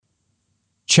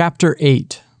Chapter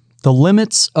 8. The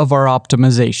Limits of Our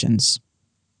Optimizations.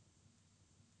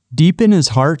 Deep in his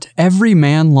heart, every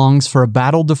man longs for a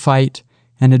battle to fight,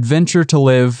 an adventure to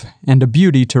live, and a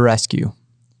beauty to rescue.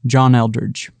 John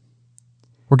Eldridge.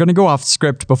 We're going to go off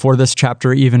script before this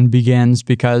chapter even begins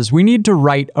because we need to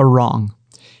right a wrong.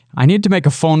 I need to make a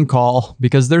phone call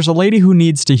because there's a lady who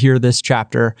needs to hear this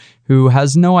chapter who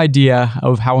has no idea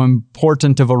of how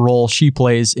important of a role she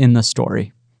plays in the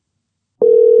story.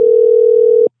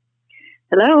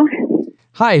 Hello.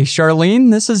 Hi,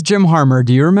 Charlene. This is Jim Harmer.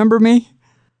 Do you remember me?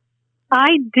 I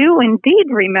do indeed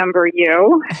remember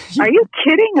you. Are you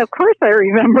kidding? Of course I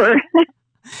remember.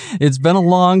 It's been a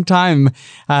long time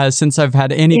since I've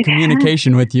had any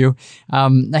communication with you.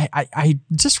 I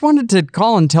just wanted to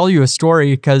call and tell you a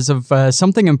story because of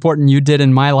something important you did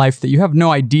in my life that you have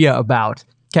no idea about.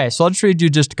 Okay, so I'll just read you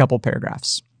just a couple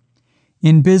paragraphs.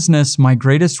 In business, my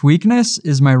greatest weakness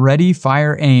is my ready,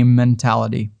 fire, aim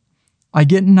mentality. I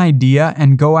get an idea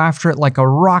and go after it like a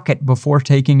rocket before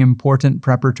taking important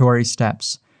preparatory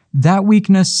steps. That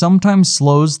weakness sometimes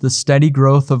slows the steady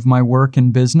growth of my work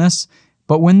and business,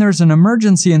 but when there's an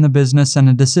emergency in the business and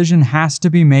a decision has to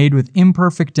be made with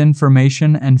imperfect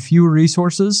information and few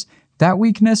resources, that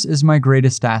weakness is my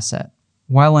greatest asset.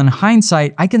 While in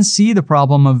hindsight, I can see the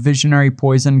problem of visionary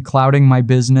poison clouding my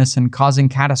business and causing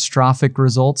catastrophic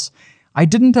results, I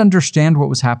didn't understand what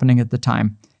was happening at the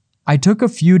time. I took a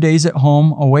few days at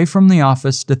home away from the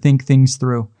office to think things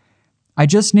through. I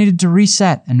just needed to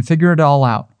reset and figure it all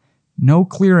out. No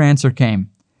clear answer came.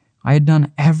 I had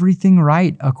done everything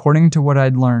right according to what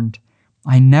I'd learned.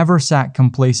 I never sat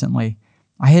complacently.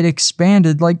 I had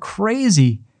expanded like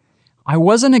crazy. I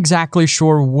wasn't exactly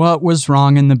sure what was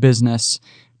wrong in the business,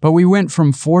 but we went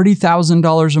from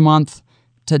 $40,000 a month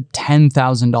to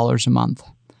 $10,000 a month.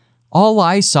 All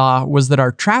I saw was that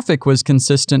our traffic was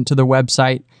consistent to the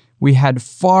website. We had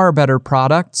far better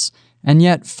products, and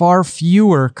yet far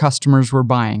fewer customers were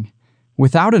buying.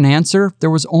 Without an answer, there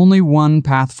was only one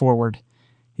path forward.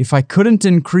 If I couldn't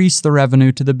increase the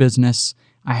revenue to the business,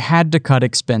 I had to cut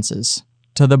expenses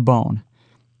to the bone.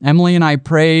 Emily and I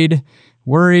prayed,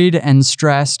 worried, and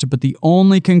stressed, but the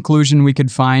only conclusion we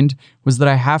could find was that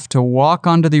I have to walk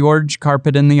onto the orange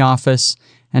carpet in the office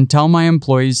and tell my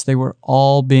employees they were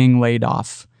all being laid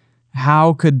off.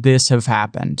 How could this have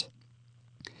happened?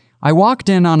 I walked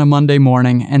in on a Monday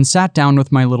morning and sat down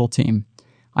with my little team.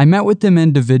 I met with them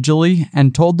individually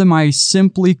and told them I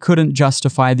simply couldn't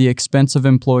justify the expense of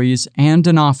employees and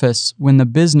an office when the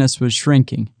business was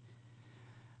shrinking.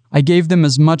 I gave them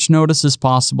as much notice as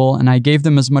possible and I gave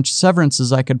them as much severance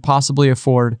as I could possibly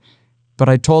afford, but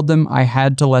I told them I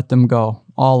had to let them go,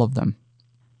 all of them.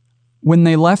 When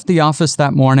they left the office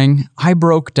that morning, I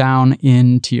broke down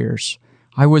in tears.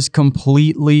 I was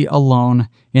completely alone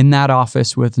in that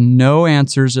office with no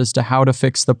answers as to how to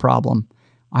fix the problem.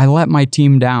 I let my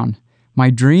team down. My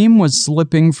dream was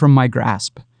slipping from my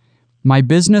grasp. My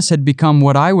business had become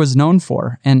what I was known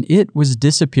for, and it was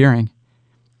disappearing.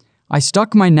 I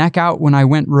stuck my neck out when I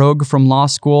went rogue from law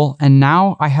school, and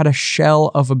now I had a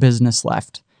shell of a business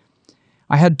left.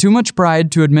 I had too much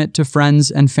pride to admit to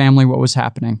friends and family what was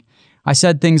happening. I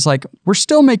said things like, we're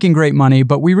still making great money,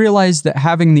 but we realized that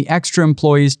having the extra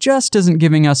employees just isn't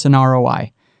giving us an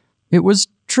ROI. It was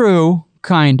true,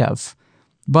 kind of.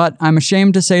 But I'm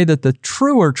ashamed to say that the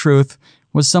truer truth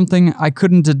was something I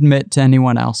couldn't admit to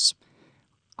anyone else.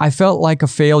 I felt like a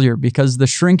failure because the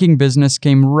shrinking business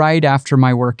came right after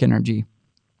my work energy.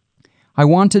 I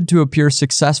wanted to appear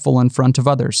successful in front of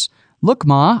others. Look,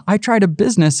 Ma, I tried a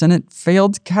business and it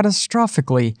failed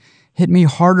catastrophically. Hit me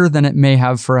harder than it may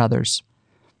have for others.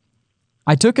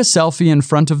 I took a selfie in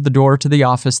front of the door to the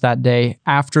office that day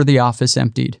after the office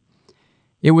emptied.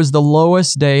 It was the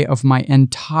lowest day of my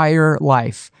entire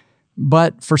life,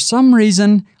 but for some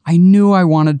reason, I knew I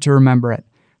wanted to remember it.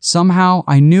 Somehow,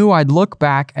 I knew I'd look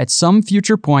back at some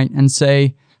future point and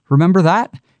say, remember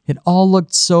that? It all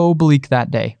looked so bleak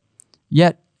that day.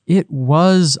 Yet, it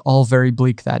was all very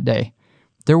bleak that day.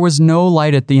 There was no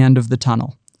light at the end of the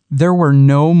tunnel. There were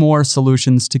no more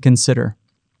solutions to consider.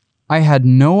 I had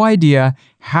no idea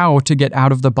how to get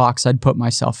out of the box I'd put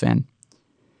myself in.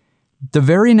 The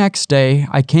very next day,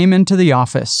 I came into the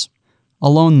office,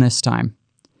 alone this time.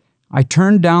 I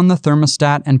turned down the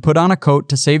thermostat and put on a coat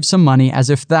to save some money as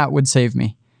if that would save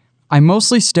me. I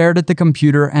mostly stared at the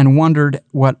computer and wondered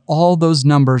what all those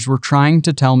numbers were trying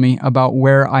to tell me about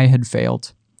where I had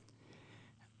failed.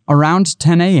 Around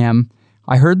 10 a.m.,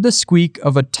 I heard the squeak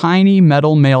of a tiny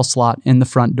metal mail slot in the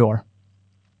front door.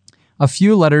 A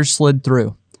few letters slid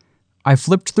through. I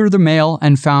flipped through the mail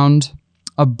and found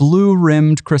a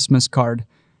blue-rimmed Christmas card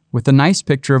with a nice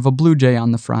picture of a blue jay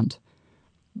on the front.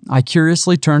 I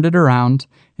curiously turned it around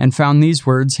and found these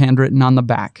words handwritten on the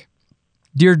back.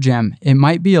 Dear Jem, it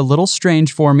might be a little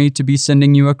strange for me to be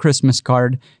sending you a Christmas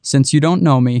card since you don't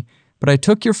know me, but I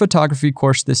took your photography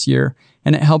course this year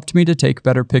and it helped me to take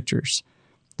better pictures.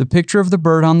 The picture of the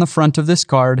bird on the front of this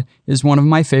card is one of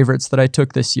my favorites that I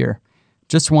took this year.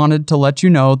 Just wanted to let you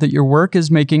know that your work is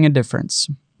making a difference.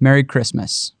 Merry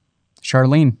Christmas.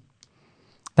 Charlene.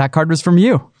 That card was from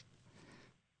you.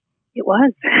 It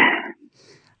was.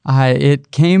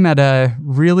 It came at a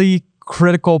really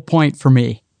critical point for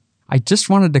me. I just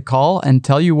wanted to call and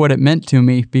tell you what it meant to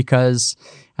me because,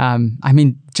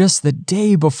 just the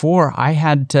day before I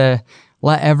had to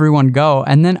let everyone go.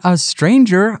 And then a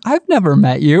stranger, I've never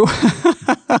met you,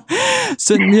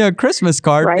 sent me a Christmas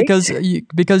card right?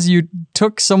 because you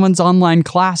took someone's online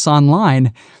class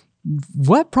online.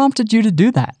 What prompted you to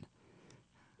do that?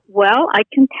 Well, I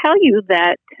can tell you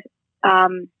that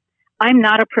I'm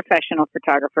not a professional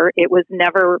photographer. It was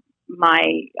never my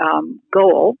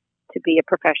goal to be a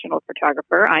professional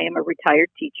photographer. I am a retired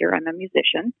teacher. I'm a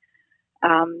musician.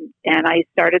 And I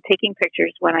started taking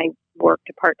pictures when I worked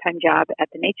a part-time job at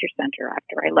the Nature Center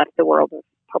after I left the world of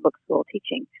public school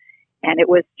teaching. And it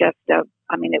was just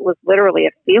it was literally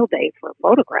a field day for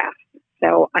photographs.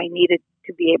 So I needed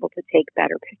to be able to take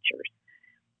better pictures.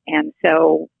 And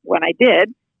so when I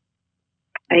did,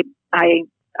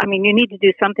 you need to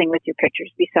do something with your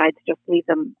pictures besides just leave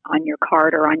them on your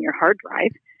card or on your hard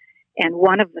drive. And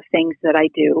one of the things that I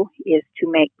do is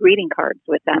to make greeting cards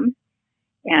with them.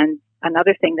 And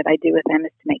another thing that I do with them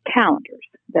is to make calendars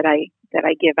that I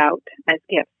give out as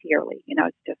gifts yearly.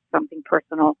 It's just something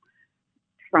personal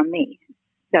from me.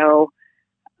 So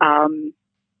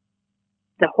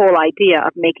the whole idea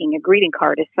of making a greeting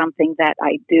card is something that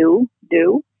I do.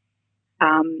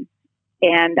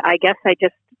 And I guess I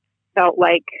just felt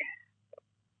like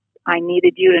I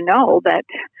needed you to know that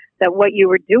what you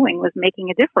were doing was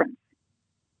making a difference.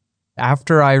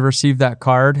 After I received that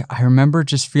card, I remember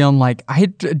just feeling like I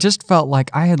just felt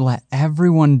like I had let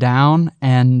everyone down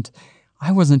and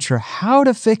I wasn't sure how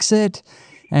to fix it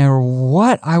or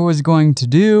what I was going to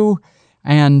do.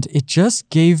 And it just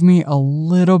gave me a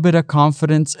little bit of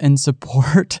confidence and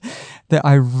support that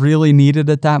I really needed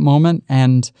at that moment.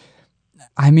 And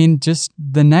just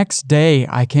the next day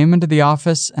I came into the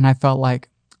office and I felt like,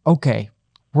 okay,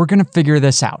 we're going to figure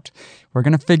this out. We're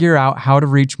going to figure out how to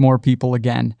reach more people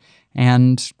again.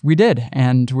 And we did.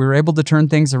 And we were able to turn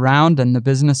things around and the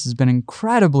business has been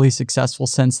incredibly successful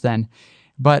since then.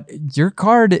 But your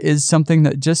card is something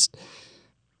that just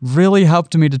really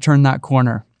helped me to turn that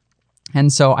corner.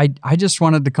 And so I just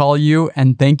wanted to call you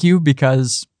and thank you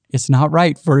because it's not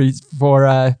right for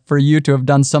you to have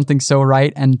done something so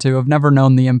right and to have never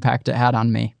known the impact it had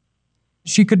on me.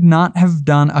 She could not have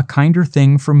done a kinder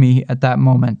thing for me at that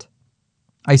moment.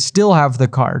 I still have the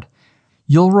card.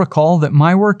 You'll recall that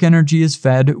my work energy is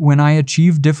fed when I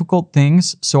achieve difficult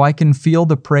things so I can feel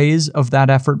the praise of that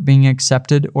effort being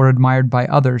accepted or admired by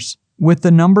others. With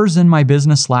the numbers in my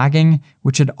business lagging,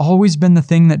 which had always been the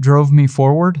thing that drove me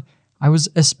forward, I was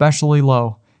especially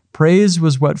low. Praise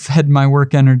was what fed my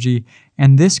work energy,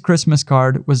 and this Christmas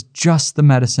card was just the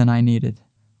medicine I needed.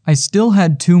 I still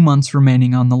had 2 months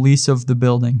remaining on the lease of the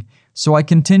building, so I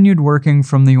continued working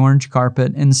from the orange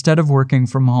carpet instead of working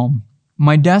from home.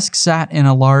 My desk sat in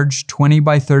a large 20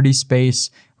 by 30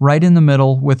 space right in the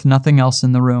middle with nothing else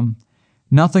in the room.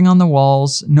 Nothing on the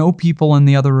walls, no people in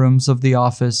the other rooms of the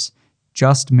office,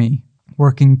 just me,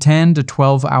 working 10 to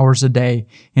 12 hours a day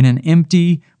in an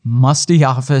empty, musty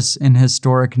office in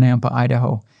historic Nampa,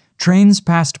 Idaho. Trains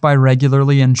passed by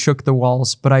regularly and shook the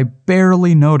walls, but I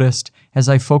barely noticed as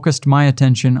I focused my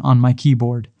attention on my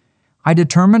keyboard. I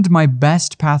determined my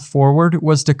best path forward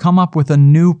was to come up with a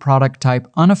new product type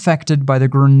unaffected by the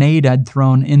grenade I'd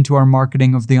thrown into our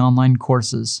marketing of the online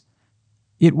courses.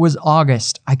 It was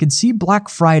August. I could see Black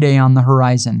Friday on the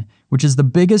horizon, which is the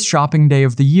biggest shopping day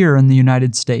of the year in the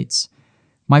United States.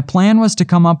 My plan was to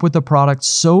come up with a product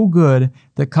so good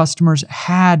that customers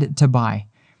had to buy.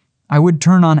 I would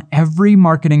turn on every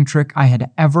marketing trick I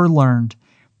had ever learned.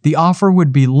 The offer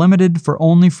would be limited for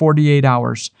only 48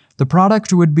 hours. The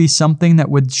product would be something that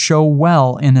would show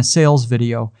well in a sales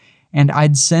video, and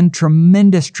I'd send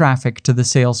tremendous traffic to the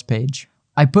sales page.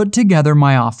 I put together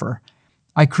my offer.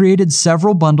 I created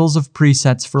several bundles of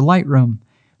presets for Lightroom.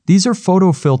 These are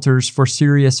photo filters for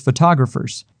serious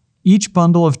photographers. Each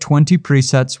bundle of 20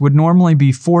 presets would normally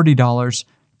be $40,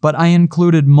 but I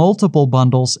included multiple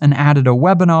bundles and added a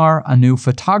webinar, a new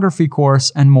photography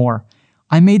course, and more.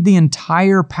 I made the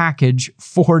entire package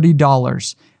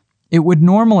 $40. It would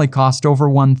normally cost over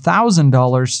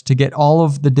 $1,000 to get all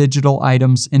of the digital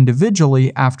items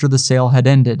individually after the sale had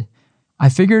ended. I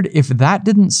figured if that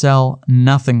didn't sell,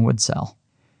 nothing would sell.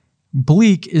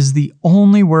 Bleak is the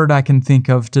only word I can think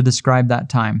of to describe that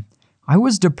time. I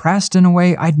was depressed in a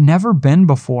way I'd never been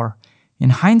before. In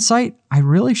hindsight, I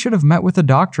really should have met with a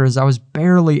doctor as I was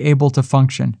barely able to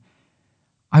function.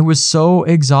 I was so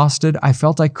exhausted, I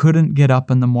felt I couldn't get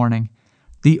up in the morning.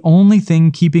 The only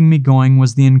thing keeping me going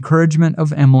was the encouragement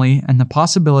of Emily and the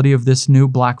possibility of this new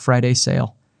Black Friday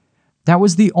sale. That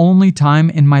was the only time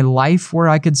in my life where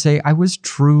I could say I was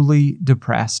truly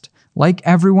depressed. Like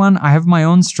everyone, I have my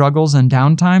own struggles and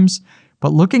downtimes,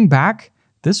 but looking back,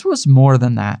 this was more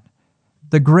than that.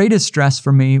 The greatest stress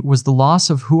for me was the loss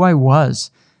of who I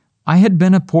was. I had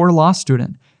been a poor law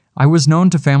student. I was known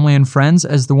to family and friends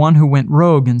as the one who went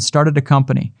rogue and started a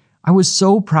company. I was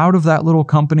so proud of that little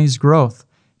company's growth.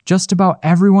 Just about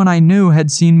everyone I knew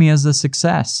had seen me as a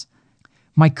success.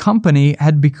 My company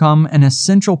had become an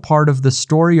essential part of the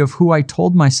story of who I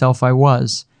told myself I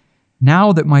was.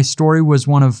 Now that my story was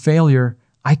one of failure,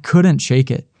 I couldn't shake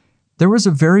it. There was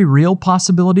a very real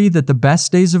possibility that the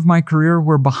best days of my career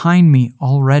were behind me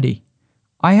already.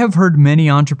 I have heard many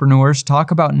entrepreneurs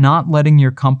talk about not letting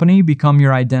your company become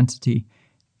your identity,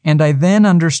 and I then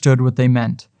understood what they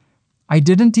meant. I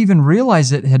didn't even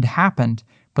realize it had happened,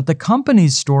 but the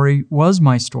company's story was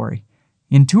my story.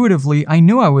 Intuitively, I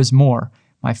knew I was more.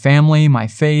 My family, my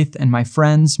faith, and my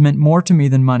friends meant more to me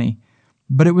than money.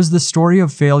 But it was the story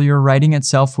of failure writing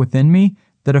itself within me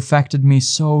that affected me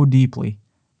so deeply.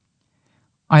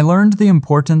 I learned the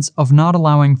importance of not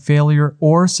allowing failure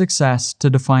or success to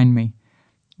define me.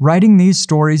 Writing these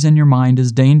stories in your mind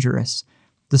is dangerous.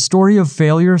 The story of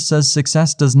failure says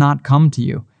success does not come to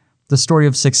you. The story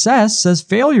of success says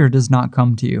failure does not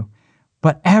come to you.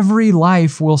 But every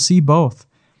life will see both.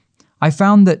 I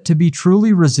found that to be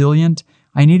truly resilient,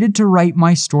 I needed to write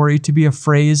my story to be a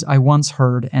phrase I once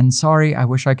heard, and sorry, I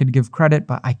wish I could give credit,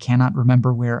 but I cannot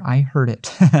remember where I heard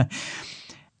it.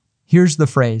 Here's the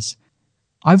phrase.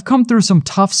 I've come through some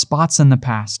tough spots in the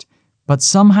past, but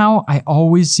somehow I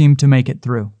always seem to make it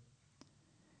through.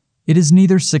 It is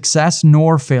neither success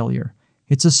nor failure.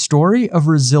 It's a story of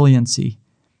resiliency.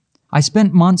 I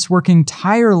spent months working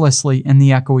tirelessly in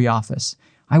the echoey office.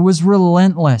 I was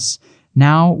relentless.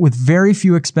 Now, with very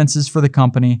few expenses for the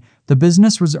company, the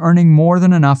business was earning more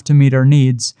than enough to meet our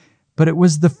needs, but it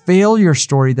was the failure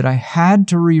story that I had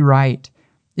to rewrite.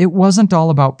 It wasn't all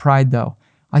about pride, though.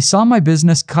 I saw my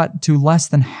business cut to less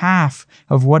than half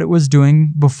of what it was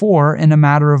doing before in a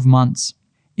matter of months.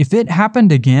 If it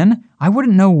happened again, I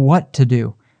wouldn't know what to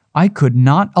do. I could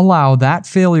not allow that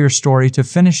failure story to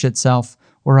finish itself,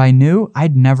 or I knew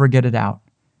I'd never get it out.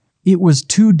 It was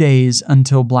 2 days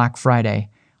until Black Friday.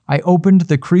 I opened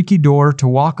the creaky door to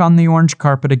walk on the orange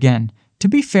carpet again. To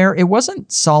be fair, it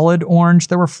wasn't solid orange.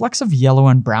 There were flecks of yellow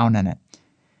and brown in it.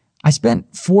 I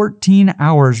spent 14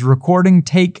 hours recording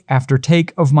take after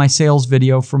take of my sales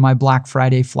video for my Black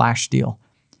Friday flash deal.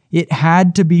 It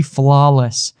had to be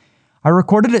flawless. I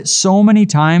recorded it so many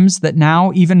times that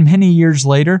now, even many years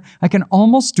later, I can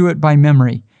almost do it by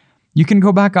memory. You can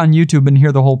go back on YouTube and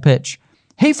hear the whole pitch.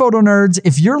 Hey photo nerds,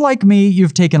 if you're like me,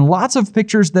 you've taken lots of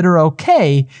pictures that are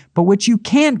okay, but which you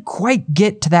can't quite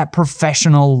get to that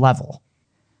professional level.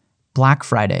 Black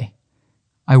Friday.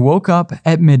 I woke up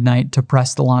at midnight to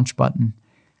press the launch button.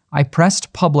 I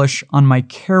pressed publish on my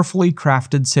carefully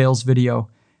crafted sales video.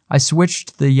 I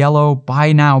switched the yellow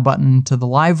Buy Now button to the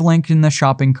live link in the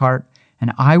shopping cart,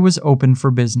 and I was open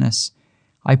for business.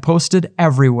 I posted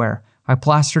everywhere. I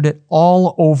plastered it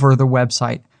all over the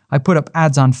website. I put up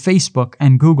ads on Facebook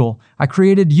and Google. I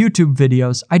created YouTube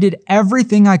videos. I did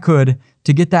everything I could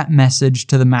to get that message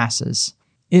to the masses.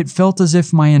 It felt as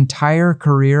if my entire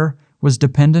career was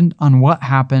dependent on what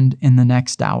happened in the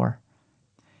next hour.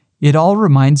 It all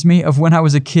reminds me of when I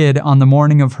was a kid on the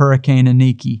morning of Hurricane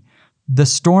Iniki. The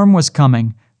storm was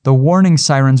coming. The warning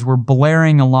sirens were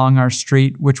blaring along our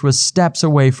street, which was steps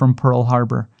away from Pearl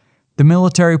Harbor. The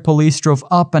military police drove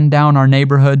up and down our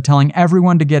neighborhood, telling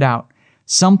everyone to get out.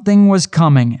 Something was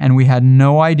coming, and we had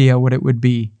no idea what it would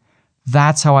be.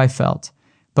 That's how I felt.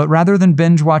 But rather than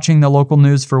binge watching the local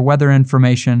news for weather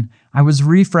information, I was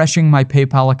refreshing my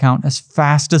PayPal account as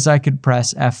fast as I could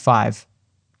press F5.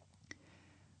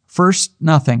 First,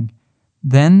 nothing.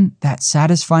 Then, that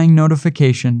satisfying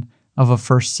notification of a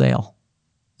first sale.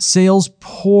 Sales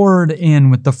poured in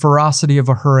with the ferocity of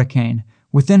a hurricane.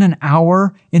 Within an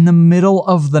hour, in the middle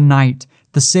of the night,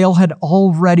 the sale had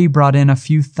already brought in a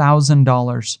few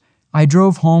 $1,000s. I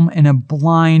drove home in a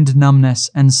blind numbness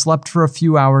and slept for a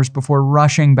few hours before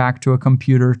rushing back to a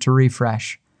computer to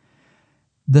refresh.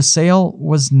 The sale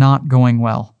was not going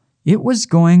well. It was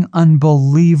going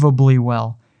unbelievably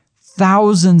well.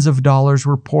 Thousands of dollars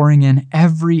were pouring in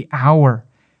every hour.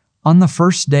 On the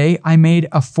first day, I made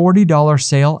a $40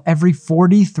 sale every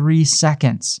 43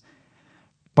 seconds.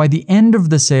 By the end of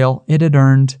the sale, it had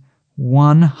earned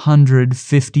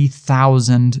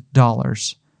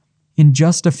 $150,000. In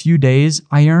just a few days,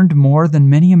 I earned more than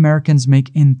many Americans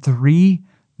make in 3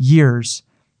 years.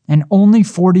 And only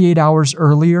 48 hours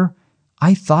earlier,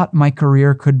 I thought my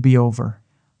career could be over.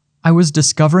 I was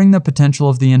discovering the potential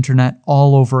of the internet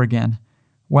all over again.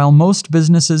 While most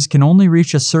businesses can only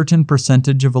reach a certain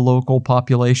percentage of a local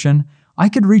population, I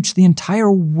could reach the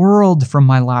entire world from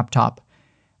my laptop.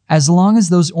 As long as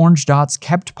those orange dots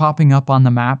kept popping up on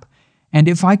the map, and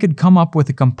if I could come up with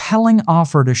a compelling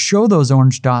offer to show those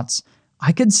orange dots,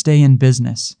 I could stay in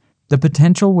business. The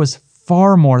potential was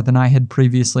far more than I had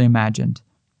previously imagined.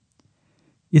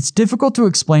 It's difficult to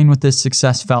explain what this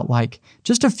success felt like.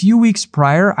 Just a few weeks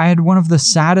prior, I had one of the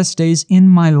saddest days in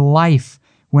my life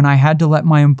when I had to let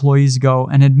my employees go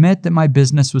and admit that my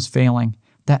business was failing,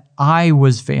 that I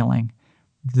was failing.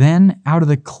 Then, out of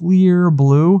the clear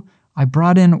blue, I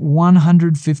brought in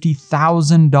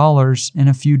 $150,000 in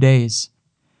a few days.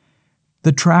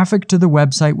 The traffic to the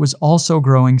website was also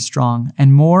growing strong,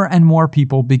 and more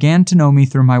people began to know me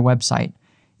through my website.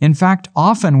 In fact,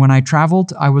 often when I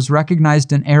traveled, I was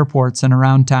recognized in airports and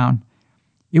around town.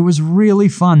 It was really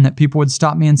fun that people would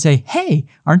stop me and say, "Hey,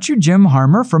 aren't you Jim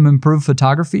Harmer from Improved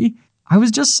Photography?" I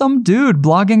was just some dude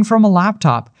blogging from a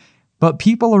laptop, but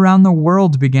people around the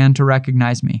world began to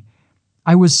recognize me.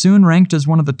 I was soon ranked as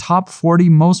one of the top 40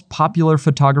 most popular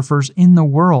photographers in the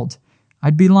world.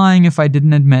 I'd be lying if I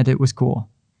didn't admit it was cool.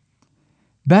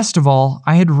 Best of all,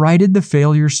 I had righted the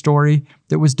failure story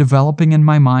that was developing in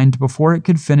my mind before it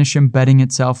could finish embedding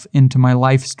itself into my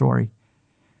life story.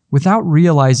 Without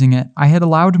realizing it, I had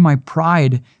allowed my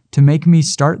pride to make me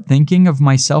start thinking of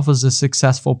myself as a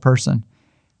successful person.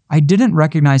 I didn't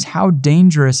recognize how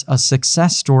dangerous a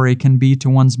success story can be to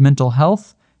one's mental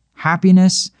health,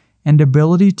 happiness, and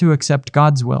ability to accept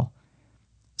God's will.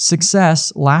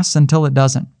 Success lasts until it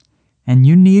doesn't, and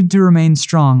you need to remain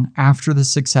strong after the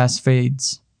success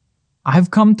fades.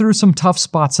 I've come through some tough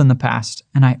spots in the past,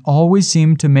 and I always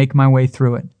seem to make my way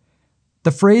through it. The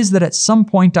phrase that at some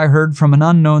point I heard from an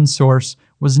unknown source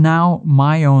was now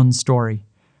my own story.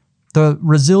 The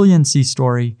resiliency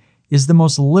story is the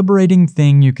most liberating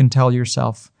thing you can tell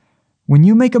yourself. When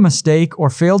you make a mistake or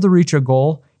fail to reach a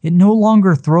goal, it no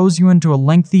longer throws you into a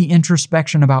lengthy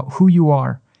introspection about who you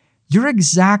are. You're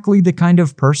exactly the kind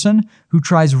of person who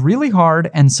tries really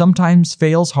hard and sometimes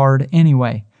fails hard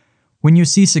anyway. When you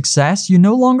see success, you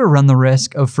no longer run the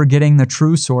risk of forgetting the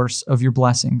true source of your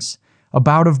blessings. A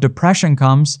bout of depression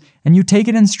comes, and you take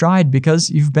it in stride because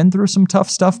you've been through some tough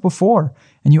stuff before,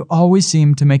 and you always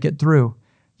seem to make it through.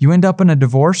 You end up in a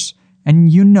divorce,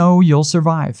 and you know you'll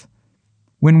survive.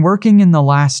 When working in the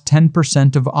last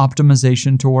 10% of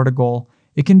optimization toward a goal,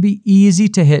 it can be easy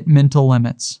to hit mental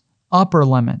limits, upper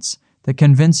limits, that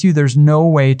convince you there's no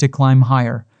way to climb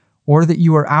higher, or that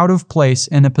you are out of place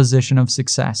in a position of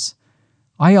success.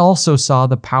 I also saw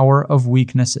the power of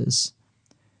weaknesses.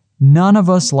 None of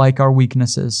us like our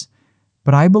weaknesses,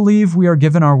 but I believe we are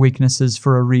given our weaknesses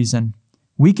for a reason.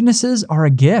 Weaknesses are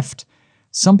a gift.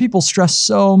 Some people stress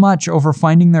so much over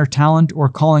finding their talent or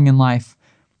calling in life.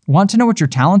 Want to know what your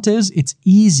talent is? It's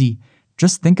easy.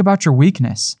 Just think about your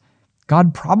weakness.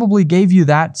 God probably gave you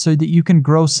that so that you can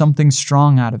grow something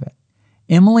strong out of it.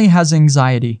 Emily has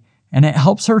anxiety, and it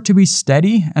helps her to be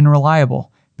steady and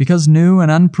reliable. Because new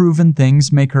and unproven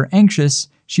things make her anxious,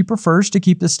 she prefers to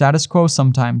keep the status quo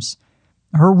sometimes.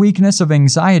 Her weakness of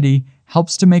anxiety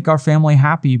helps to make our family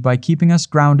happy by keeping us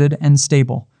grounded and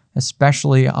stable.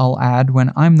 Especially, I'll add,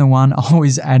 when I'm the one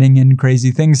always adding in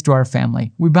crazy things to our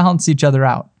family. We balance each other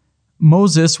out.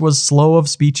 Moses was slow of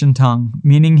speech and tongue,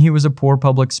 meaning he was a poor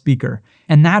public speaker,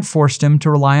 and that forced him to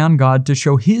rely on God to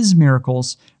show his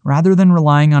miracles rather than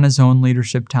relying on his own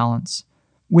leadership talents.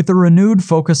 With a renewed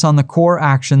focus on the core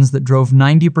actions that drove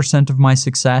 90% of my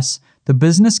success, the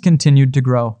business continued to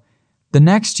grow. The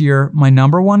next year, my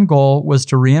number one goal was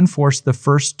to reinforce the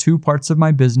first 2 parts of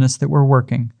my business that were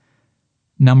working.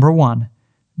 Number 1,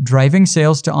 driving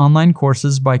sales to online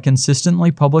courses by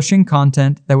consistently publishing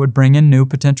content that would bring in new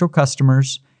potential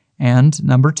customers. And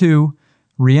number 2,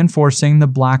 reinforcing the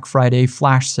Black Friday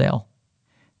flash sale.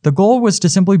 The goal was to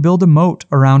simply build a moat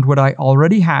around what I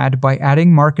already had by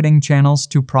adding marketing channels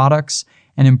to products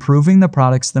and improving the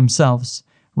products themselves,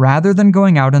 rather than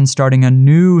going out and starting a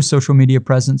new social media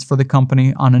presence for the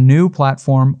company on a new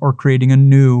platform or creating a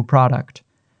new product.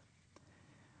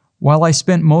 While I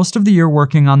spent most of the year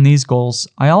working on these goals,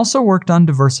 I also worked on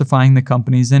diversifying the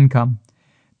company's income.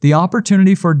 The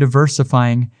opportunity for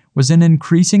diversifying was in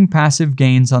increasing passive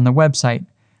gains on the website.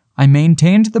 I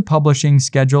maintained the publishing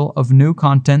schedule of new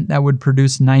content that would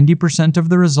produce 90% of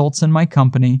the results in my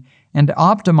company and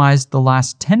optimized the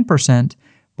last 10%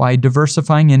 by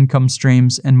diversifying income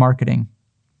streams and marketing.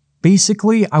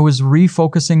 Basically, I was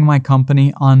refocusing my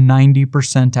company on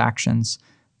 90% actions,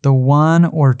 the one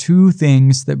or two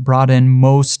things that brought in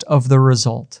most of the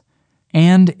result.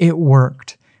 And it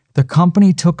worked. The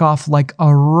company took off like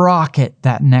a rocket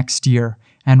that next year,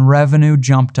 and revenue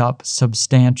jumped up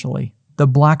substantially. The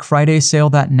Black Friday sale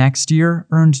that next year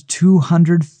earned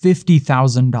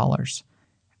 $250,000.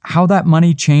 How that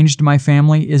money changed my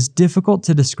family is difficult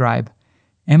to describe.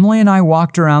 Emily and I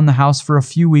walked around the house for a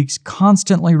few weeks,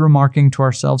 constantly remarking to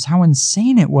ourselves how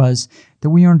insane it was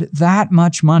that we earned that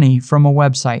much money from a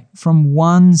website, from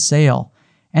one sale,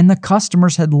 and the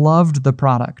customers had loved the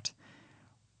product.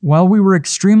 While we were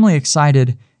extremely excited,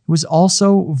 it was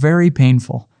also very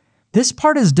painful. This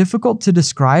part is difficult to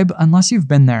describe unless you've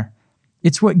been there.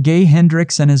 It's what Gay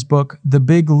Hendricks in his book, The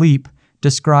Big Leap,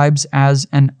 describes as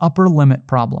an upper limit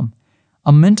problem.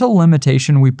 A mental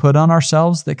limitation we put on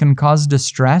ourselves that can cause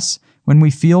distress when we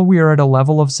feel we are at a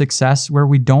level of success where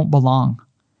we don't belong.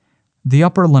 The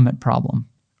upper limit problem.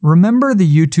 Remember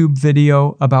the YouTube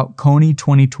video about Kony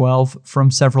 2012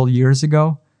 from several years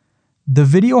ago? The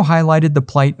video highlighted the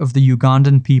plight of the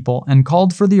Ugandan people and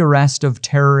called for the arrest of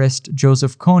terrorist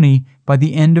Joseph Kony by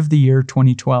the end of the year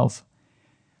 2012.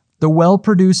 The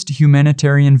well-produced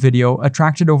humanitarian video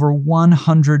attracted over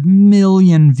 100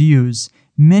 million views,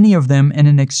 many of them in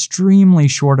an extremely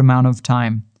short amount of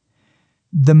time.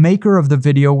 The maker of the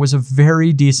video was a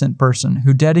very decent person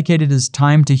who dedicated his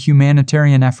time to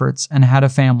humanitarian efforts and had a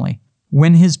family.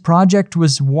 When his project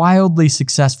was wildly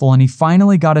successful and he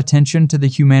finally got attention to the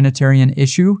humanitarian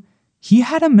issue, he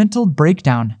had a mental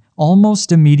breakdown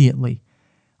almost immediately.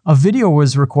 A video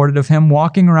was recorded of him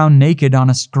walking around naked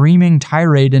on a screaming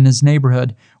tirade in his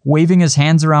neighborhood, waving his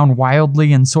hands around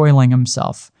wildly and soiling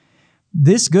himself.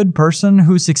 This good person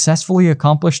who successfully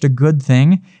accomplished a good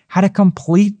thing had a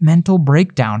complete mental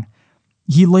breakdown.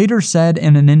 He later said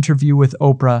in an interview with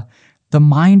Oprah, "The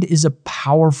mind is a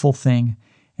powerful thing,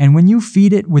 and when you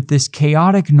feed it with this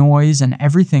chaotic noise and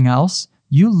everything else,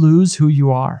 you lose who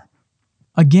you are."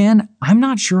 Again, I'm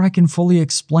not sure I can fully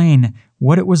explain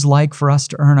what it was like for us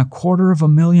to earn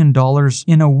 $250,000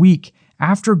 in a week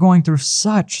after going through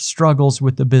such struggles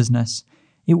with the business.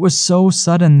 It was so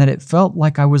sudden that it felt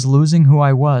like I was losing who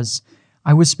I was.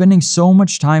 I was spending so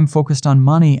much time focused on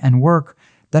money and work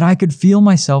that I could feel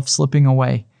myself slipping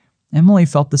away. Emily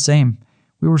felt the same.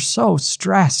 We were so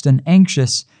stressed and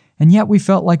anxious, and yet we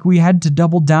felt like we had to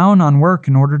double down on work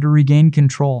in order to regain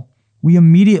control. We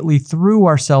immediately threw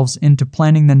ourselves into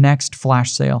planning the next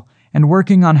flash sale and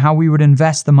working on how we would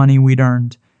invest the money we'd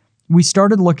earned. We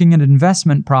started looking at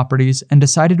investment properties and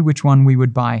decided which one we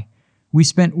would buy. We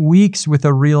spent weeks with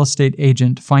a real estate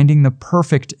agent finding the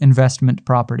perfect investment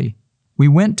property. We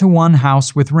went to one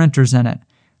house with renters in it.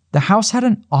 The house had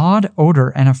an odd odor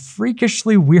and a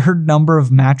freakishly weird number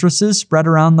of mattresses spread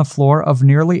around the floor of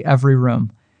nearly every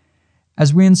room.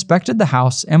 As we inspected the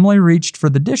house, Emily reached for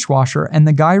the dishwasher and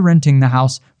the guy renting the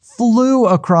house flew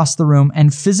across the room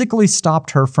and physically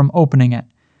stopped her from opening it.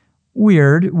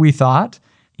 Weird, we thought.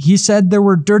 He said there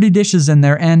were dirty dishes in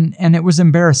there and it was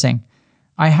embarrassing.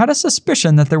 I had a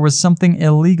suspicion that there was something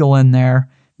illegal in there.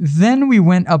 Then we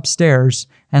went upstairs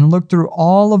and looked through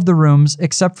all of the rooms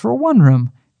except for one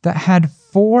room that had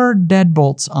 4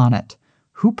 deadbolts on it.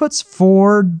 Who puts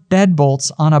 4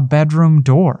 deadbolts on a bedroom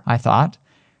door, I thought.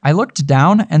 I looked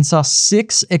down and saw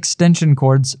 6 extension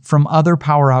cords from other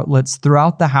power outlets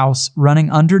throughout the house running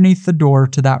underneath the door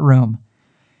to that room.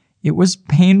 It was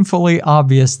painfully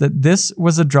obvious that this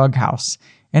was a drug house,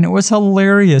 and it was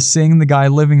hilarious seeing the guy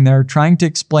living there trying to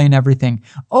explain everything.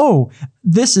 "Oh,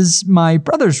 this is my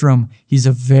brother's room. He's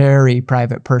a very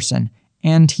private person,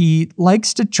 and he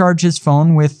likes to charge his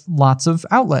phone with lots of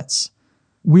outlets."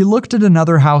 We looked at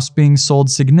another house being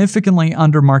sold significantly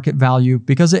under market value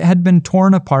because it had been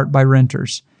torn apart by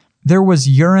renters. There was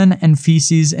urine and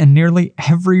feces in nearly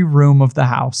every room of the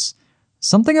house.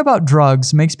 Something about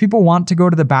drugs makes people want to go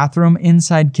to the bathroom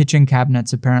inside kitchen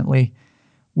cabinets, apparently.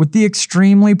 With the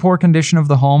extremely poor condition of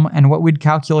the home and what we'd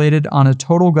calculated on a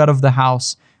total gut of the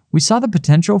house, we saw the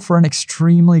potential for an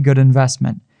extremely good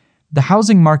investment. The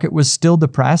housing market was still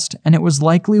depressed, and it was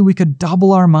likely we could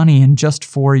double our money in just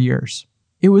 4 years.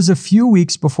 It was a few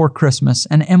weeks before Christmas,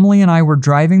 and Emily and I were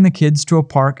driving the kids to a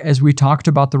park as we talked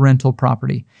about the rental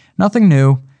property. Nothing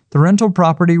new. The rental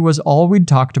property was all we'd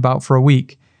talked about for a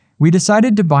week. We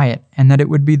decided to buy it and that it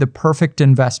would be the perfect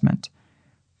investment.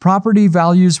 Property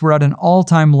values were at an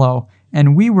all-time low,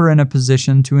 and we were in a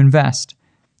position to invest.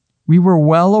 We were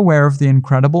well aware of the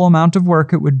incredible amount of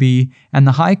work it would be and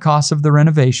the high cost of the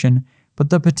renovation, but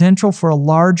the potential for a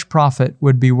large profit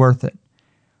would be worth it.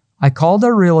 I called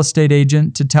our real estate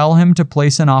agent to tell him to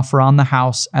place an offer on the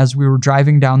house as we were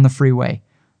driving down the freeway.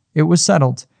 It was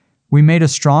settled. We made a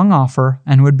strong offer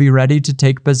and would be ready to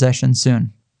take possession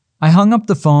soon. I hung up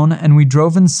the phone and we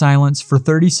drove in silence for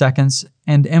 30 seconds,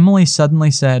 and Emily suddenly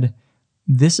said,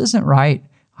 "This isn't right.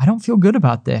 I don't feel good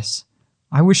about this."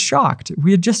 I was shocked.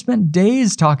 We had just spent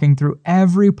days talking through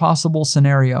every possible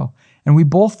scenario, and we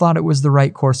both thought it was the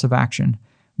right course of action.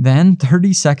 Then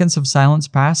 30 seconds of silence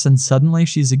pass and suddenly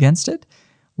she's against it?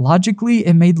 Logically,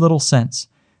 it made little sense.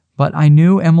 But I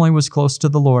knew Emily was close to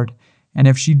the Lord, and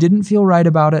if she didn't feel right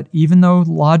about it, even though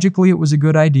logically it was a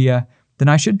good idea, then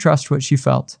I should trust what she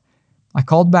felt. I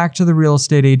called back to the real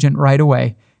estate agent right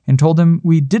away and told him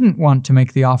we didn't want to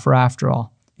make the offer after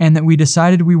all, and that we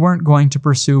decided we weren't going to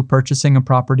pursue purchasing a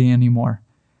property anymore.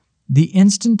 The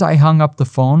instant I hung up the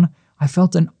phone, I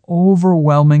felt an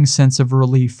overwhelming sense of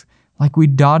relief, like we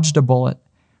dodged a bullet.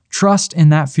 Trust in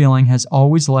that feeling has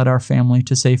always led our family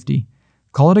to safety.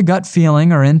 Call it a gut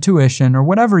feeling or intuition or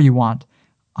whatever you want.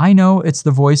 I know it's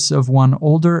the voice of one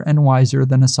older and wiser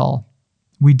than us all.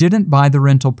 We didn't buy the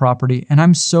rental property, and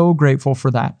I'm so grateful for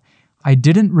that. I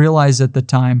didn't realize at the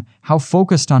time how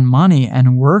focused on money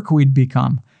and work we'd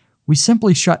become. We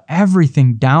simply shut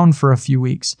everything down for a few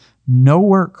weeks. No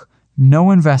work, no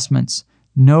investments,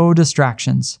 no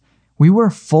distractions. We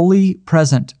were fully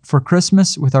present for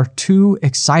Christmas with our 2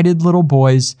 excited little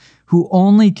boys who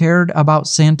only cared about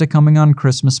Santa coming on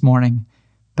Christmas morning.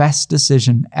 Best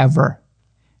decision ever.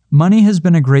 Money has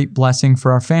been a great blessing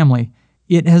for our family.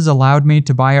 It has allowed me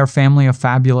to buy our family a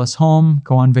fabulous home,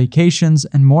 go on vacations,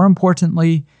 and more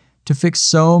importantly, to fix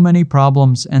so many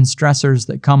problems and stressors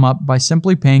that come up by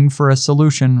simply paying for a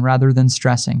solution rather than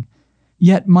stressing.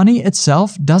 Yet money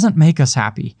itself doesn't make us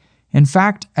happy. In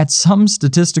fact, at some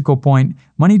statistical point,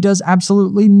 money does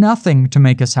absolutely nothing to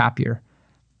make us happier.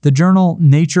 The journal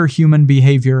Nature Human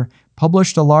Behavior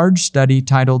published a large study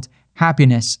titled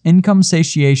Happiness, Income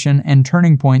Satiation, and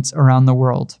Turning Points Around the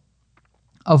World.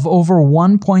 Of over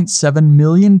 1.7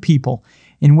 million people,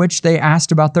 in which they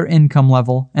asked about their income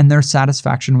level and their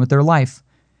satisfaction with their life.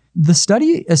 The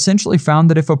study essentially found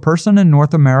that if a person in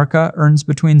North America earns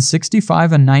between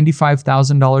 $65,000 and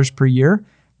 $95,000 per year,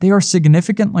 they are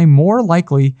significantly more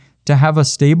likely to have a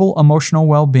stable emotional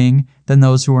well-being than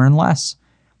those who earn less.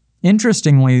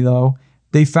 Interestingly, though,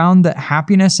 they found that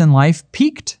happiness in life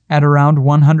peaked at around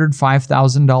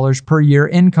 $105,000 per year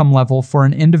income level for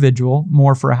an individual,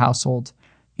 more for a household,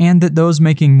 and that those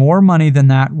making more money than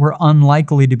that were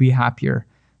unlikely to be happier.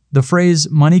 The phrase,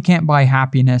 "money can't buy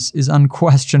happiness," is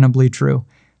unquestionably true,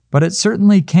 but it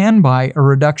certainly can buy a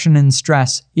reduction in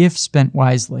stress if spent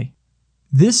wisely.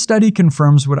 This study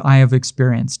confirms what I have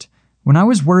experienced. When I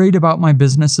was worried about my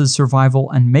business's survival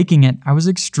and making it, I was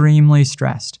extremely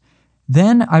stressed.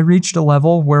 Then I reached a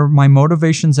level where my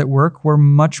motivations at work were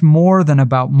much more than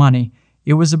about money.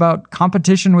 It was about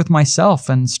competition with myself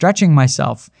and stretching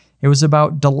myself. It was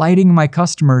about delighting my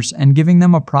customers and giving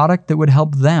them a product that would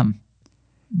help them.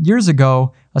 Years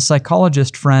ago, a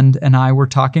psychologist friend and I were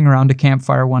talking around a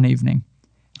campfire one evening.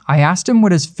 I asked him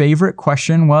what his favorite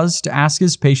question was to ask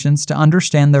his patients to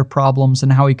understand their problems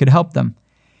and how he could help them.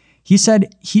 He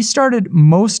said he started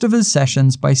most of his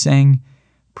sessions by saying,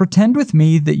 "Pretend with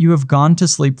me that you have gone to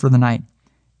sleep for the night,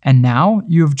 and now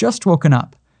you have just woken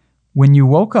up. When you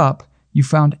woke up, you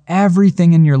found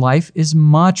everything in your life is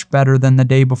much better than the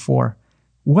day before.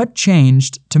 What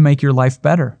changed to make your life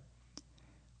better?"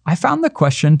 I found the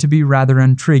question to be rather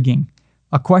intriguing,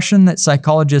 a question that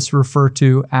psychologists refer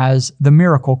to as the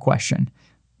miracle question,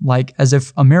 like as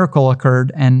if a miracle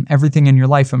occurred and everything in your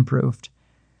life improved.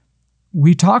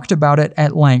 We talked about it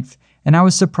at length, and I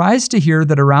was surprised to hear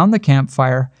that around the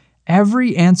campfire,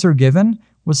 every answer given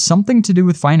was something to do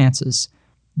with finances.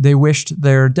 They wished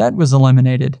their debt was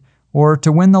eliminated, or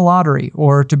to win the lottery,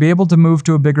 or to be able to move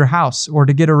to a bigger house, or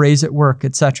to get a raise at work,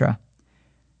 etc.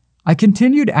 I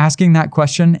continued asking that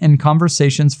question in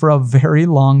conversations for a very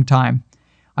long time.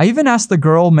 I even asked the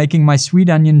girl making my sweet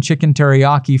onion chicken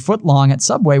teriyaki footlong at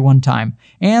Subway one time,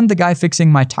 and the guy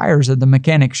fixing my tires at the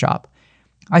mechanic shop.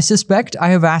 I suspect I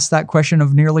have asked that question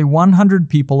of nearly 100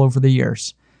 people over the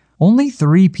years. Only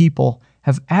 3 people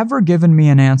have ever given me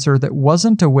an answer that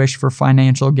wasn't a wish for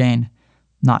financial gain.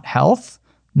 Not health,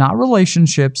 not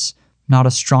relationships, not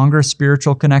a stronger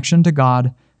spiritual connection to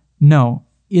God. No,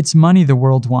 it's money the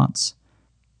world wants.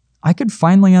 I could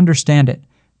finally understand it.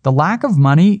 The lack of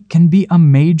money can be a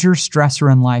major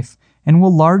stressor in life and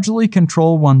will largely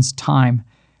control one's time.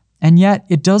 And yet,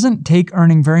 it doesn't take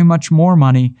earning very much more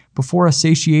money before a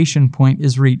satiation point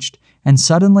is reached, and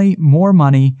suddenly more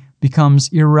money becomes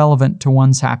irrelevant to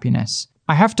one's happiness.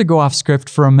 I have to go off script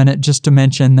for a minute just to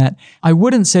mention that I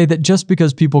wouldn't say that just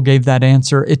because people gave that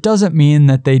answer, it doesn't mean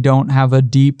that they don't have a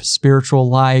deep spiritual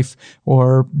life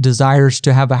or desires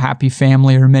to have a happy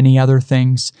family or many other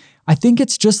things. I think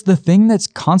it's just the thing that's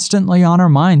constantly on our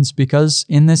minds because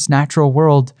in this natural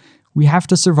world, we have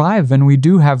to survive and we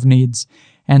do have needs.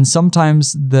 And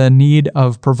sometimes the need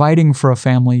of providing for a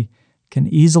family can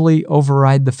easily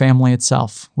override the family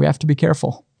itself. We have to be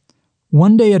careful.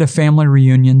 One day at a family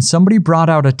reunion, somebody brought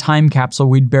out a time capsule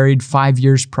we'd buried 5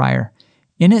 years prior.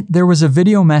 In it, there was a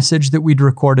video message that we'd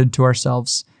recorded to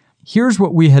ourselves. Here's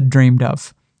what we had dreamed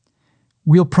of.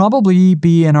 We'll probably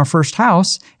be in our first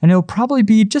house, and it'll probably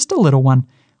be just a little one.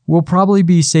 We'll probably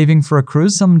be saving for a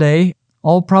cruise someday.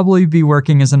 I'll probably be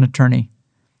working as an attorney.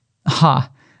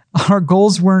 Our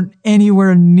goals weren't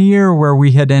anywhere near where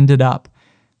we had ended up.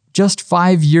 Just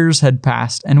 5 years had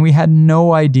passed, and we had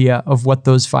no idea of what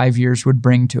those 5 years would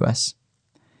bring to us.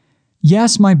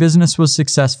 Yes, my business was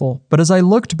successful, but as I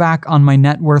looked back on my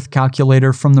net worth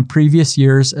calculator from the previous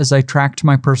years as I tracked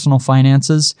my personal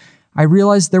finances, I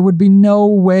realized there would be no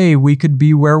way we could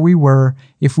be where we were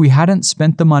if we hadn't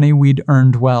spent the money we'd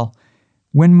earned well.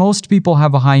 When most people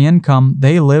have a high income,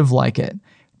 they live like it.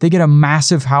 They get a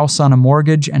massive house on a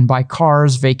mortgage and buy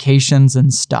cars, vacations,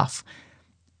 and stuff.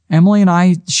 Emily and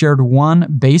I shared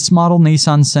one base model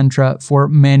Nissan Sentra for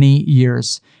many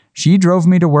years. She drove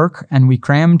me to work and we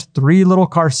crammed 3 little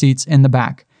car seats in the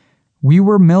back. We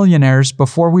were millionaires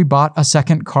before we bought a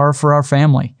second car for our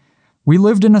family. We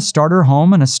lived in a starter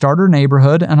home in a starter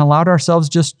neighborhood and allowed ourselves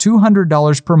just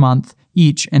 $200 per month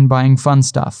each in buying fun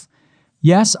stuff.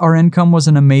 Yes, our income was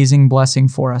an amazing blessing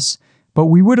for us, but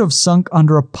we would have sunk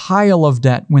under a pile of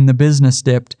debt when the business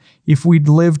dipped if we'd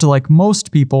lived like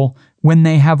most people when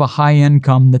they have a high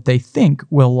income that they think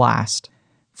will last.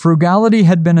 Frugality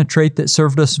had been a trait that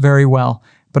served us very well,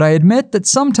 but I admit that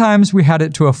sometimes we had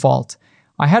it to a fault.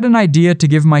 I had an idea to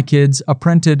give my kids a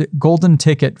printed golden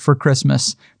ticket for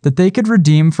Christmas that they could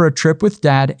redeem for a trip with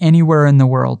Dad anywhere in the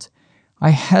world. I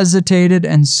hesitated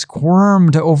and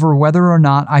squirmed over whether or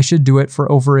not I should do it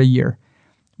for over a year.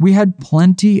 We had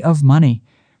plenty of money,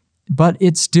 but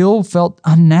it still felt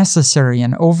unnecessary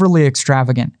and overly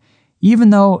extravagant,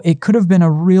 even though it could have been a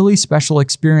really special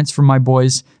experience for my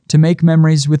boys to make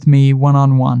memories with me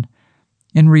one-on-one.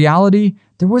 In reality,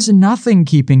 there was nothing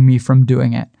keeping me from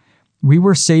doing it. We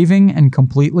were saving and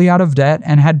completely out of debt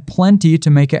and had plenty to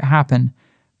make it happen,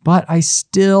 but I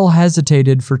still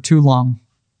hesitated for too long.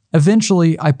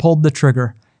 Eventually, I pulled the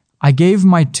trigger. I gave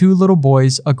my 2 little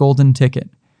boys a golden ticket.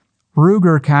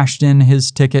 Ruger cashed in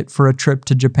his ticket for a trip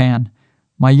to Japan.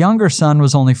 My younger son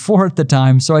was only 4 at the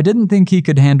time, so I didn't think he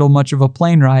could handle much of a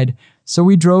plane ride, so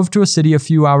we drove to a city a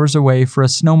few hours away for a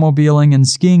snowmobiling and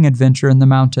skiing adventure in the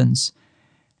mountains.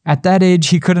 At that age,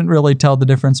 he couldn't really tell the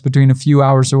difference between a few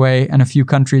hours away and a few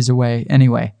countries away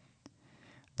anyway.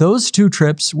 Those 2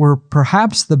 trips were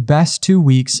perhaps the best 2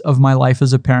 weeks of my life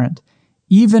as a parent.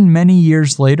 Even many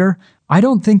years later, I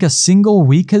don't think a single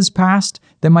week has passed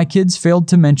that my kids failed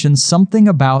to mention something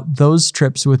about those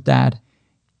trips with Dad.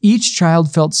 Each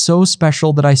child felt so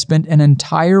special that I spent an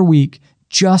entire week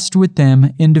just with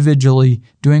them individually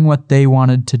doing what they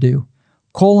wanted to do.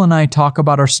 Cole and I talk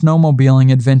about our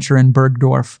snowmobiling adventure in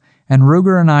Bergdorf, and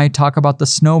Ruger and I talk about the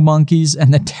snow monkeys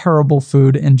and the terrible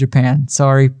food in Japan.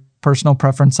 Sorry, personal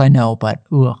preference, I know, but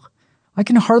ugh. I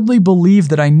can hardly believe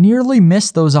that I nearly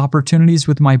missed those opportunities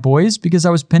with my boys because I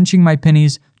was pinching my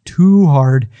pennies too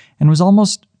hard and was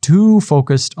almost too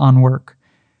focused on work.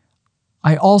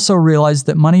 I also realized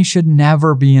that money should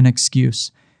never be an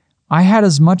excuse. I had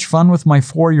as much fun with my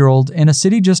 4-year-old in a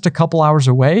city just a couple hours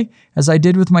away as I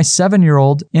did with my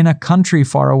 7-year-old in a country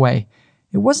far away.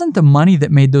 It wasn't the money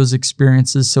that made those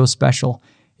experiences so special.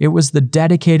 It was the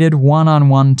dedicated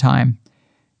one-on-one time.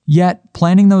 Yet,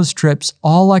 planning those trips,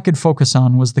 all I could focus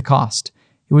on was the cost.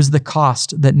 It was the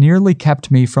cost that nearly kept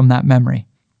me from that memory.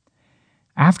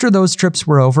 After those trips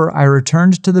were over, I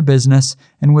returned to the business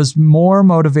and was more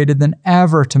motivated than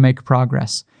ever to make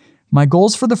progress. My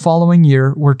goals for the following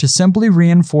year were to simply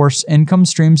reinforce income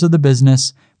streams of the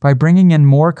business by bringing in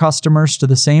more customers to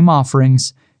the same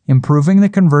offerings, improving the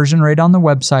conversion rate on the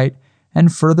website,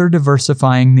 and further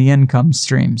diversifying the income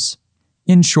streams.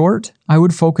 In short, I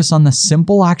would focus on the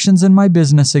simple actions in my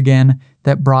business again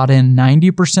that brought in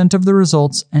 90% of the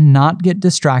results and not get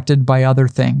distracted by other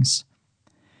things.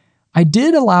 I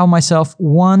did allow myself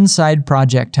one side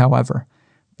project, however.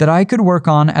 that I could work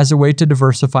on as a way to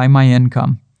diversify my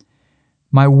income.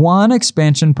 My one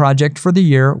expansion project for the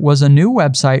year was a new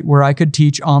website where I could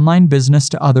teach online business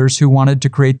to others who wanted to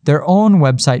create their own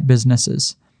website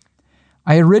businesses.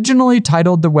 I originally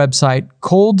titled the website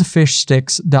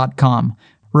coldfishsticks.com,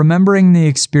 remembering the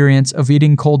experience of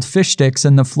eating cold fish sticks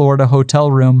in the Florida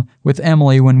hotel room with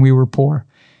Emily when we were poor.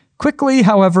 Quickly,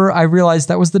 however, I realized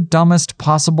that was the dumbest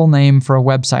possible name for a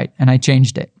website, and I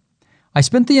changed it. I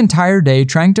spent the entire day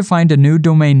trying to find a new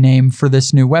domain name for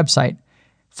this new website.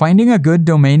 Finding a good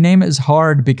domain name is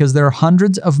hard because there are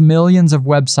hundreds of millions of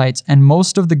websites and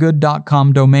most of the good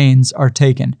 .com domains are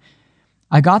taken.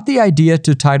 I got the idea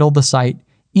to title the site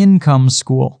Income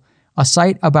School, a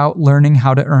site about learning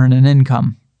how to earn an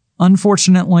income.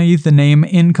 Unfortunately, the name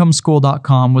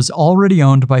incomeschool.com was already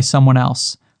owned by someone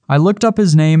else. I looked up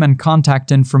his name and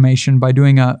contact information by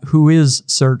doing a who is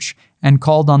search and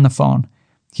called on the phone.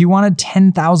 He wanted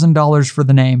 $10,000 for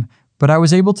the name, but I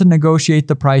was able to negotiate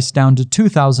the price down to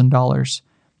 $2,000.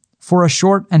 For a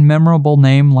short and memorable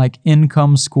name like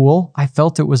Income School, I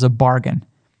felt it was a bargain.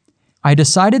 I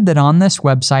decided that on this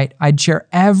website, I'd share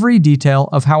every detail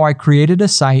of how I created a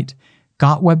site,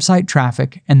 got website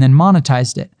traffic, and then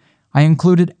monetized it. I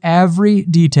included every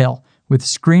detail with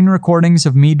screen recordings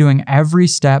of me doing every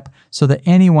step so that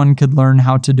anyone could learn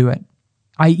how to do it.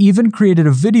 I even created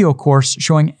a video course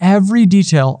showing every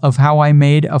detail of how I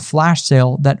made a flash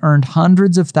sale that earned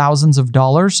hundreds of thousands of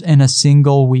dollars in a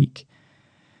single week.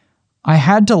 I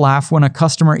had to laugh when a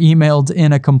customer emailed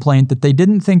in a complaint that they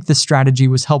didn't think this strategy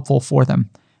was helpful for them.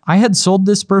 I had sold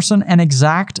this person an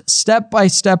exact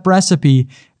step-by-step recipe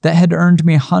that had earned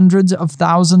me hundreds of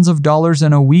thousands of dollars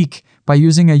in a week by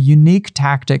using a unique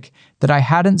tactic that I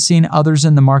hadn't seen others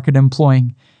in the market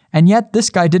employing. And yet this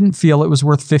guy didn't feel it was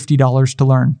worth $50 to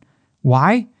learn.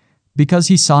 Why? Because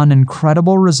he saw an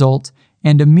incredible result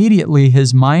and immediately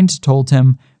his mind told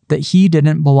him that he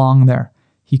didn't belong there.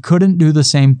 He couldn't do the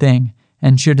same thing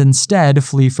and should instead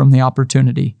flee from the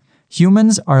opportunity.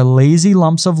 Humans are lazy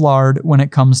lumps of lard when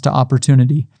it comes to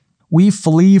opportunity. We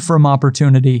flee from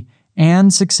opportunity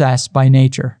and success by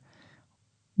nature.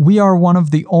 We are one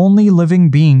of the only living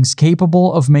beings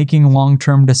capable of making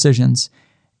long-term decisions.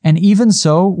 And even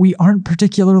so, we aren't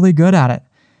particularly good at it.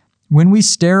 When we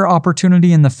stare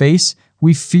opportunity in the face,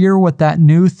 we fear what that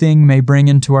new thing may bring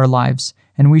into our lives,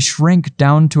 and we shrink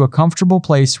down to a comfortable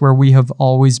place where we have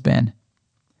always been.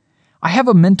 I have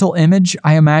a mental image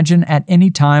I imagine at any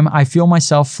time I feel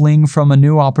myself fleeing from a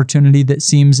new opportunity that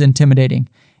seems intimidating.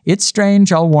 It's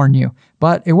strange, I'll warn you,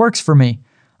 but it works for me.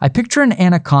 I picture an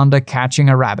anaconda catching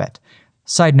a rabbit.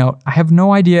 Side note, I have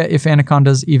no idea if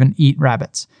anacondas even eat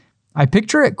rabbits. I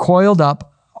picture it coiled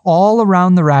up all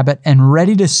around the rabbit and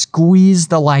ready to squeeze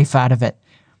the life out of it.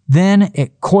 Then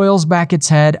it coils back its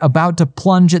head, about to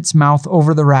plunge its mouth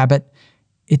over the rabbit.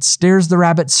 It stares the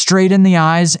rabbit straight in the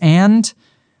eyes and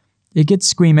it gets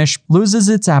squeamish, loses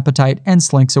its appetite, and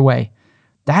slinks away.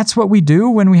 That's what we do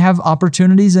when we have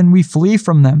opportunities and we flee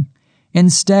from them.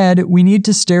 Instead, we need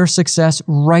to stare success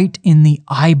right in the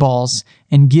eyeballs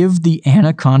and give the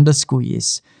anaconda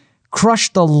squeeze.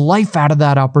 Crush the life out of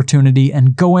that opportunity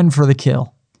and go in for the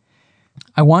kill.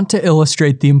 I want to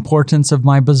illustrate the importance of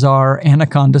my bizarre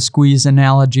anaconda squeeze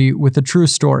analogy with a true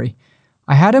story.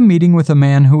 I had a meeting with a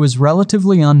man who was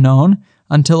relatively unknown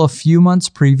until a few months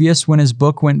previous when his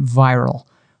book went viral.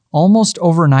 Almost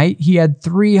overnight, he had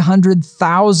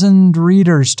 300,000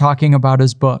 readers talking about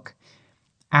his book.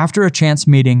 After a chance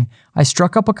meeting, I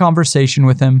struck up a conversation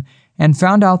with him and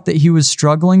found out that he was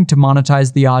struggling to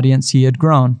monetize the audience he had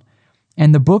grown.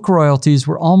 And the book royalties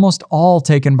were almost all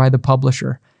taken by the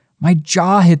publisher. My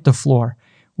jaw hit the floor.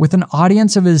 With an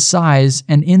audience of his size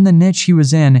and in the niche he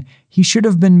was in, he should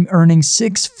have been earning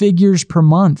 6 figures per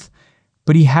month,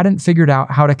 but he hadn't figured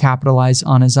out how to capitalize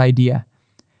on his idea.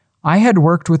 I had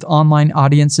worked with online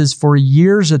audiences for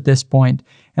years at this point,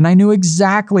 and I knew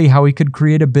exactly how he could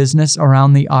create a business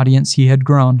around the audience he had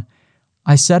grown.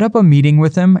 I set up a meeting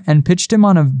with him and pitched him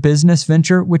on a business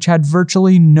venture which had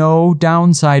virtually no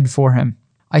downside for him.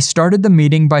 I started the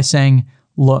meeting by saying,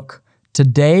 "Look,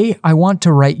 today I want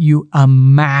to write you a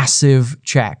massive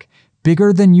check,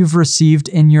 bigger than you've received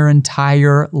in your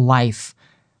entire life."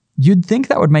 You'd think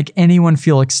that would make anyone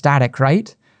feel ecstatic,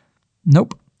 right?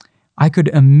 Nope. I could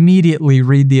immediately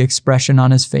read the expression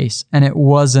on his face, and it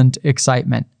wasn't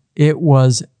excitement. It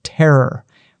was terror.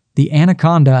 The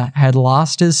anaconda had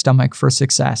lost his stomach for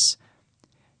success.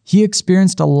 He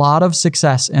experienced a lot of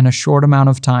success in a short amount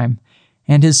of time,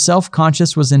 and his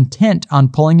self-conscious was intent on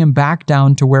pulling him back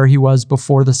down to where he was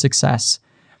before the success.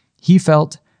 He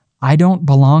felt, "I don't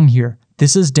belong here.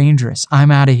 This is dangerous. I'm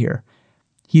out of here."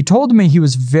 He told me he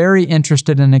was very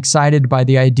interested and excited by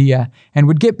the idea and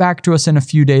would get back to us in a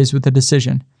few days with a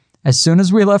decision. As soon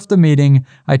as we left the meeting,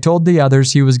 I told the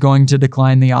others he was going to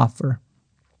decline the offer.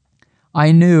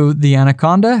 I knew the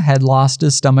anaconda had lost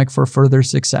his stomach for further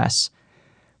success.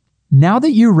 Now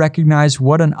that you recognize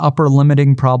what an upper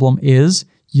limiting problem is,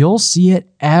 you'll see it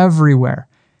everywhere.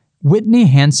 Whitney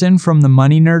Hansen from the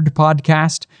Money Nerd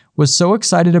podcast was so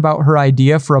excited about her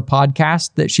idea for a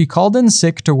podcast that she called in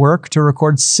sick to work to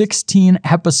record 16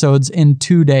 episodes in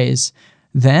 2 days.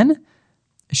 Then,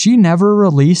 she never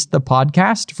released the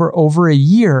podcast for over a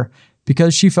year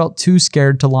because she felt too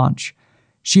scared to launch.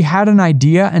 She had an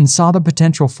idea and saw the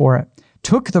potential for it,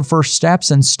 took the first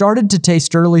steps, and started to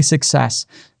taste early success.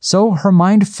 So her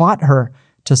mind fought her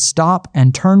to stop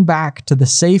and turn back to the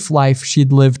safe life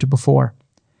she'd lived before.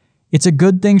 It's a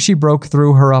good thing she broke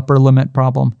through her upper limit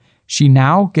problem. She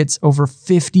now gets over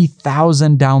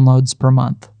 50,000 downloads per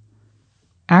month.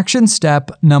 Action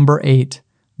step number 8.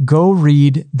 Go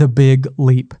read The Big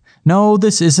Leap. No,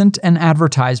 this isn't an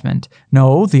advertisement.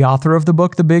 No, the author of the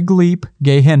book The Big Leap,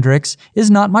 Gay Hendricks, is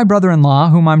not my brother-in-law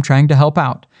whom I'm trying to help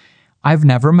out. I've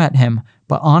never met him,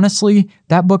 but honestly,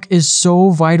 that book is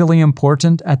so vitally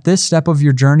important at this step of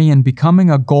your journey in becoming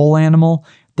a goal animal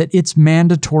that it's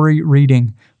mandatory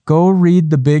reading. Go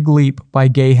read The Big Leap by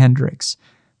Gay Hendricks.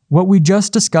 What we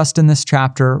just discussed in this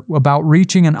chapter about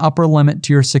reaching an upper limit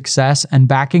to your success and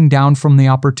backing down from the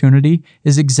opportunity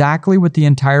is exactly what the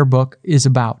entire book is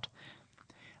about.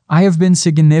 I have been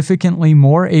significantly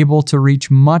more able to reach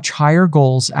much higher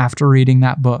goals after reading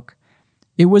that book.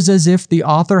 It was as if the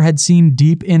author had seen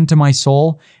deep into my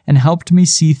soul and helped me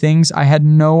see things I had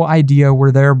no idea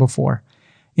were there before.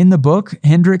 In the book,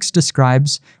 Hendricks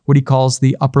describes what he calls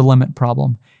the upper limit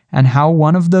problem, and how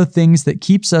one of the things that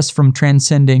keeps us from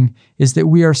transcending is that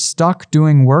we are stuck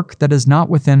doing work that is not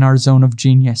within our zone of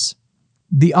genius.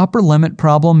 The upper limit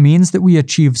problem means that we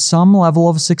achieve some level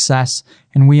of success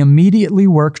and we immediately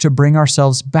work to bring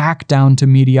ourselves back down to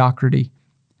mediocrity.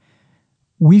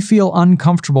 We feel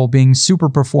uncomfortable being super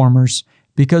performers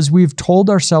because we've told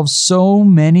ourselves so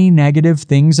many negative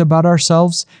things about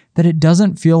ourselves that it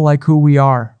doesn't feel like who we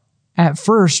are. At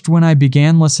first, when I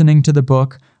began listening to the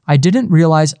book, I didn't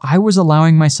realize I was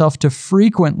allowing myself to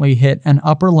frequently hit an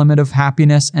upper limit of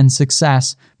happiness and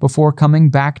success before coming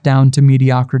back down to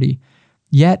mediocrity.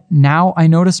 Yet now I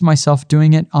notice myself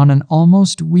doing it on an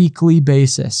almost weekly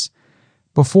basis.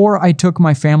 Before I took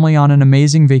my family on an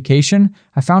amazing vacation,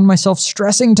 I found myself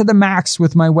stressing to the max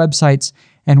with my websites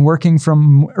and working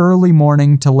from early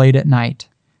morning to late at night.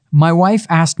 My wife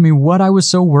asked me what I was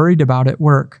so worried about at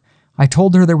work. I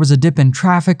told her there was a dip in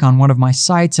traffic on one of my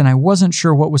sites and I wasn't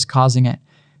sure what was causing it.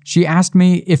 She asked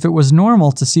me if it was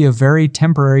normal to see a very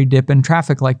temporary dip in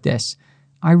traffic like this.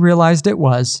 I realized it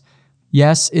was.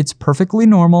 Yes, it's perfectly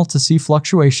normal to see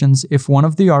fluctuations if one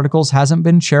of the articles hasn't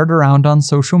been shared around on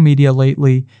social media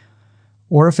lately,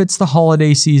 or if it's the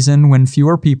holiday season when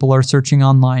fewer people are searching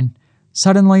online.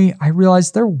 Suddenly, I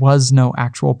realized there was no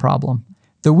actual problem.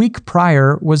 The week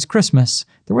prior was Christmas.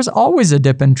 There was always a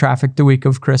dip in traffic the week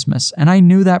of Christmas, and I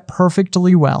knew that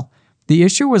perfectly well. The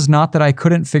issue was not that I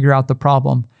couldn't figure out the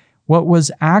problem. What was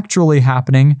actually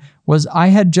happening was I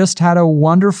had just had a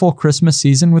wonderful Christmas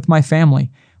season with my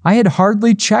family. I had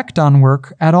hardly checked on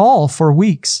work at all for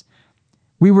weeks.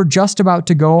 We were just about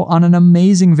to go on an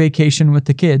amazing vacation with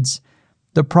the kids.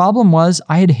 The problem was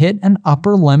I had hit an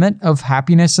upper limit of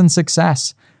happiness and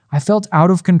success. I felt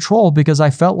out of control because I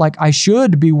felt like I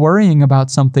should be worrying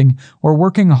about something or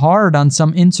working hard on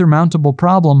some insurmountable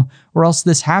problem, or else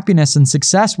this happiness and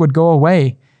success would go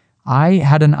away. I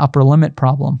had an upper limit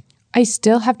problem. I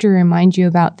still have to remind you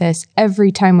about this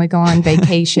every time we go on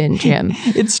vacation, Jim.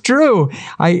 It's true.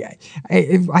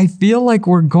 I feel like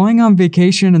we're going on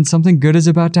vacation and something good is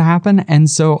about to happen. And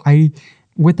so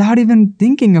without even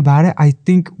thinking about it, I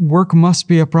think work must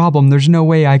be a problem. There's no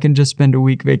way I can just spend a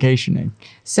week vacationing.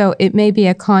 So it may be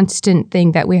a constant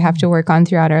thing that we have to work on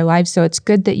throughout our lives. So it's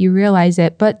good that you realize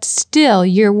it, but still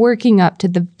you're working up to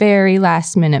the very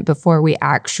last minute before we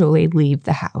actually leave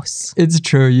the house. It's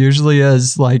true. Usually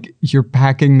as like you're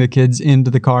packing the kids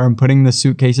into the car and putting the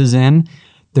suitcases in,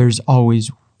 there's always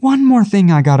one more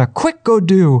thing I gotta quick go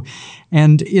do.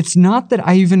 And it's not that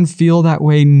I even feel that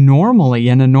way normally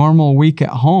in a normal week at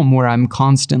home where I'm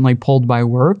constantly pulled by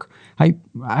work.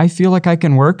 I feel like I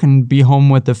can work and be home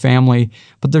with the family,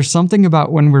 but there's something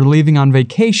about when we're leaving on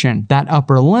vacation, that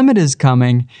upper limit is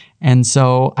coming, and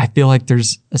so I feel like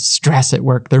there's a stress at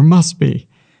work. There must be.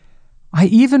 I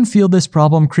even feel this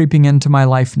problem creeping into my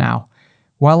life now.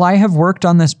 While I have worked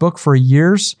on this book for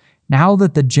years, now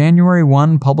that the January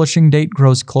 1 publishing date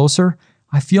grows closer,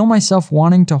 I feel myself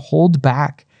wanting to hold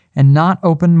back and not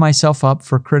open myself up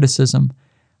for criticism.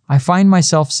 I find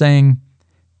myself saying,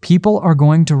 people are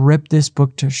going to rip this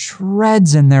book to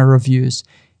shreds in their reviews.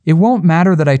 It won't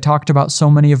matter that I talked about so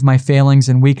many of my failings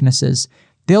and weaknesses.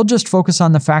 They'll just focus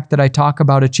on the fact that I talk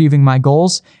about achieving my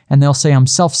goals, and they'll say I'm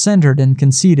self-centered and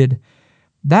conceited.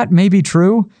 That may be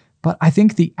true, but I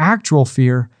think the actual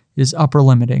fear is upper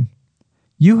limiting.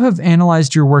 You have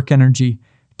analyzed your work energy,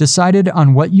 decided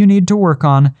on what you need to work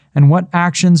on, and what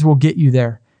actions will get you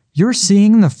there. You're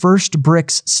seeing the first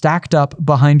bricks stacked up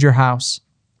behind your house.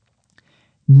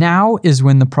 Now is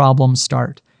when the problems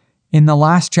start. In the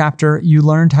last chapter, you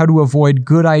learned how to avoid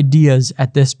good ideas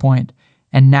at this point,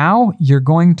 and now you're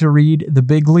going to read The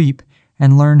Big Leap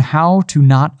and learn how to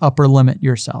not upper limit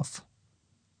yourself.